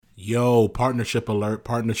Yo, partnership alert,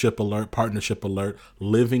 partnership alert, partnership alert.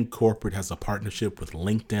 Living Corporate has a partnership with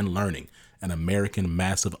LinkedIn Learning, an American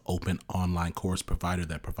massive open online course provider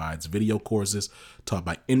that provides video courses taught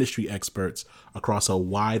by industry experts across a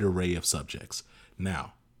wide array of subjects.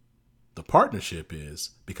 Now, the partnership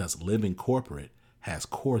is because Living Corporate has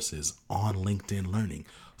courses on LinkedIn Learning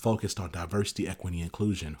focused on diversity, equity,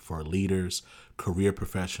 inclusion for leaders, career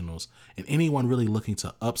professionals, and anyone really looking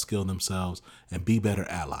to upskill themselves and be better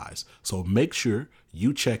allies. So make sure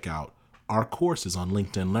you check out our courses on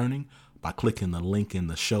LinkedIn Learning by clicking the link in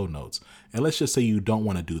the show notes. And let's just say you don't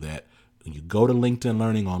want to do that. When you go to LinkedIn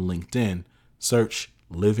Learning on LinkedIn, search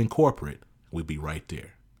Living Corporate. We'll be right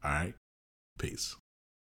there. All right? Peace.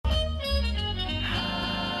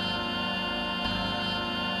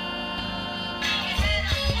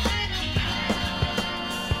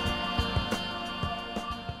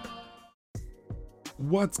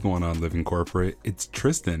 What's going on, Living Corporate? It's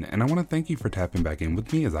Tristan, and I want to thank you for tapping back in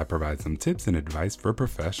with me as I provide some tips and advice for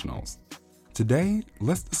professionals. Today,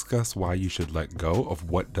 let's discuss why you should let go of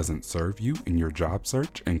what doesn't serve you in your job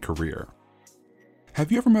search and career.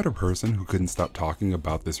 Have you ever met a person who couldn't stop talking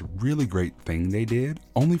about this really great thing they did,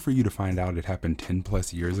 only for you to find out it happened 10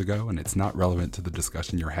 plus years ago and it's not relevant to the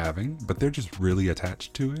discussion you're having, but they're just really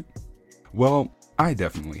attached to it? Well, I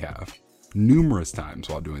definitely have, numerous times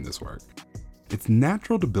while doing this work. It's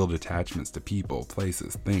natural to build attachments to people,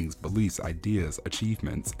 places, things, beliefs, ideas,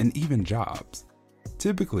 achievements, and even jobs.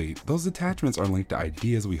 Typically, those attachments are linked to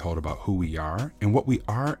ideas we hold about who we are and what we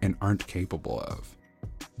are and aren't capable of.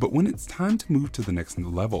 But when it's time to move to the next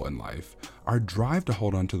level in life, our drive to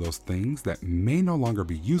hold on to those things that may no longer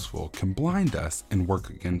be useful can blind us and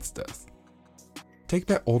work against us. Take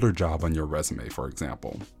that older job on your resume, for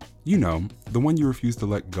example. You know, the one you refuse to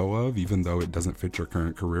let go of even though it doesn't fit your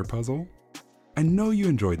current career puzzle. I know you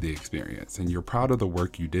enjoyed the experience and you're proud of the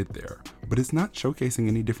work you did there, but it's not showcasing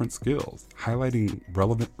any different skills, highlighting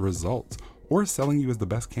relevant results, or selling you as the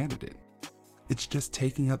best candidate. It's just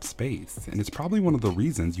taking up space, and it's probably one of the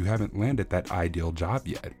reasons you haven't landed that ideal job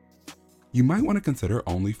yet. You might want to consider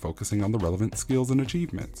only focusing on the relevant skills and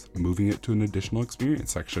achievements, moving it to an additional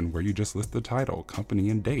experience section where you just list the title, company,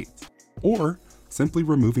 and dates, or simply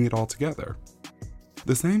removing it altogether.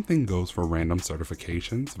 The same thing goes for random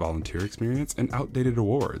certifications, volunteer experience, and outdated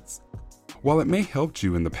awards. While it may help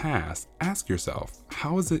you in the past, ask yourself,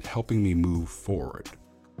 how is it helping me move forward?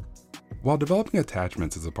 While developing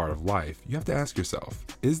attachments is a part of life, you have to ask yourself,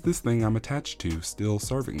 is this thing I'm attached to still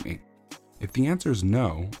serving me? If the answer is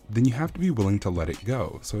no, then you have to be willing to let it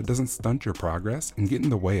go so it doesn't stunt your progress and get in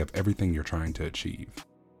the way of everything you're trying to achieve.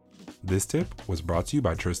 This tip was brought to you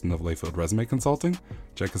by Tristan of Layfield Resume Consulting.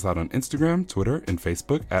 Check us out on Instagram, Twitter, and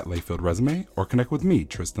Facebook at Layfield Resume, or connect with me,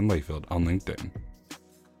 Tristan Layfield, on LinkedIn.